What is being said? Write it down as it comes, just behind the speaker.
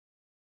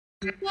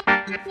I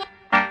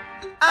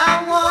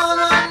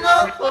wanna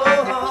know,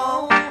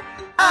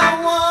 I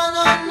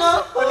wanna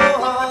know,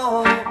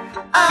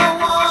 I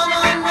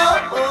wanna know,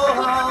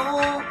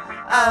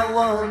 I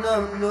wanna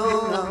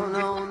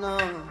know, no.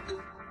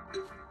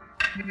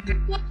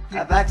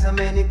 I've asked so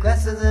many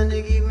questions and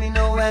they give me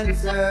no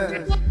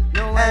answers,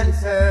 no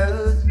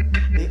answers.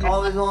 They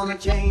always wanna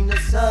change the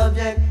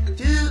subject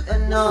to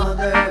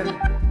another.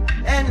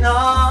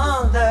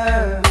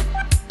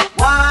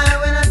 Why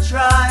when I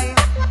try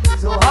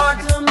so hard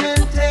to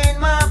maintain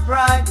my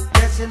pride?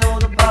 Yes, you know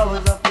the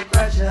powers of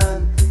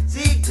depression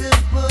seek to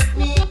put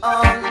me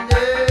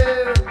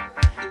under.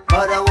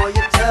 But I want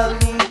you tell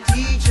me,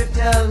 teacher,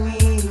 tell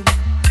me,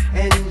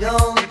 and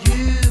don't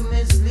you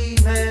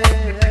mislead me.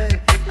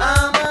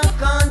 I'm a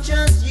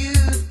conscious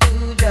youth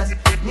who just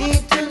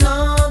need to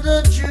know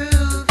the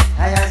truth.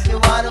 I ask you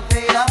why the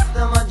fate of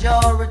the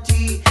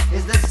majority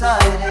is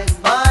decided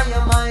by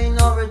a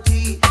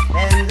minority,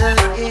 and the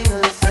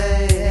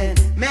innocent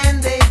men,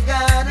 they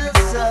gotta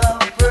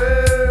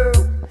suffer.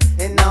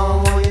 And now I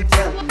want you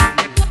tell me,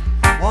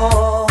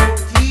 oh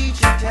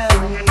teacher, tell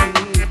me,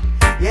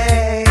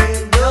 yeah,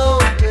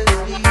 don't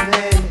mislead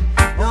me.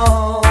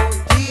 No,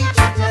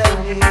 teacher, tell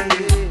me,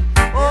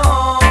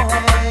 oh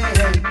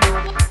hey,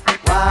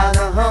 why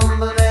the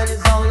humble man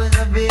is always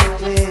a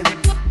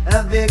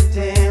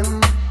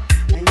victim,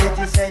 and yet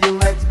you said you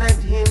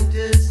expect him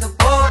to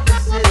support the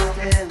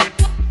system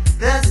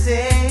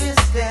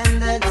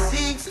that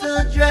seeks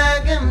to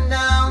drag him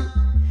down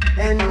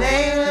and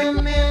nail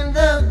him in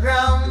the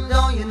ground.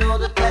 Don't you know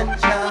the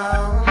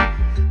tension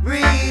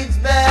breeds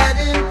bad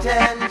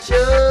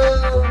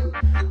intention?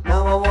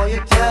 Now I want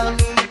you tell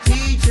me,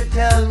 teacher,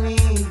 tell me,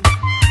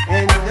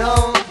 and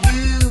don't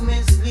you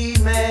mislead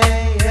me.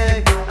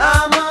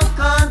 I'm a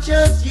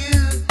conscious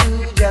youth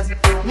who just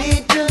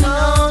need to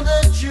know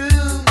the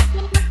truth.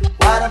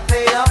 Why the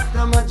fate of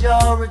the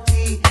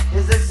majority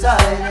is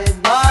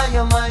decided by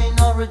a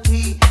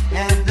minority,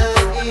 and the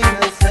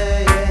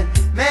innocent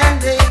men,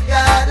 they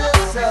gotta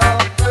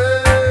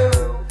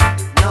suffer.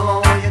 Now I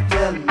want you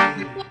tell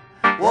me,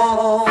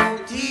 whoa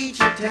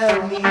teacher,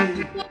 tell me,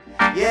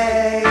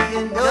 yeah,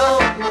 and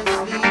don't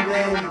mislead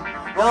me.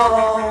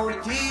 Oh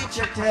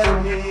teacher,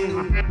 tell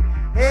me,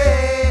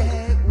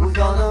 hey, who's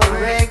gonna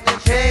break the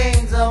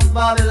chains of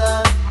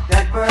Babylon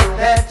that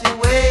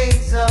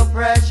perpetuates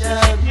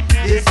oppression?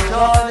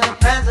 Destroy the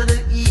plans of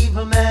the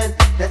evil man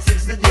that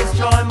seeks to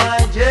destroy my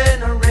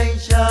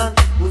generation.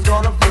 Who's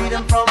gonna free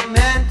them from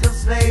mental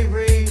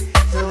slavery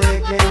so they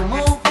can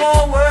move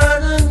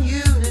forward in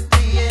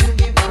unity and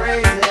give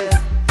praises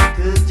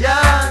to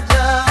Jah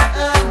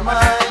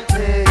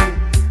Almighty?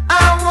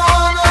 I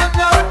wanna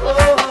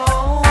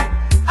know,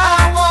 I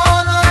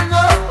wanna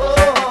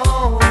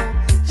know,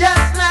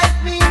 just let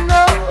me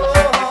know.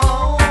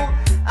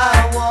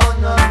 I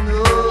wanna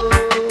know,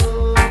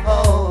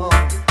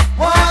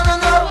 wanna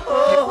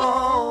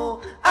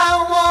know, I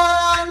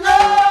wanna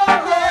know,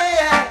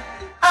 yeah,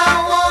 I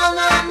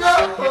wanna know,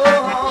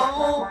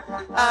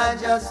 I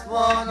just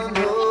wanna know.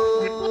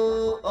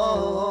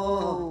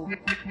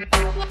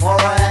 For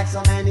I ask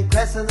so many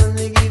questions and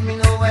they give me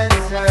no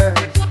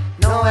answers,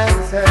 no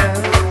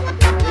answers.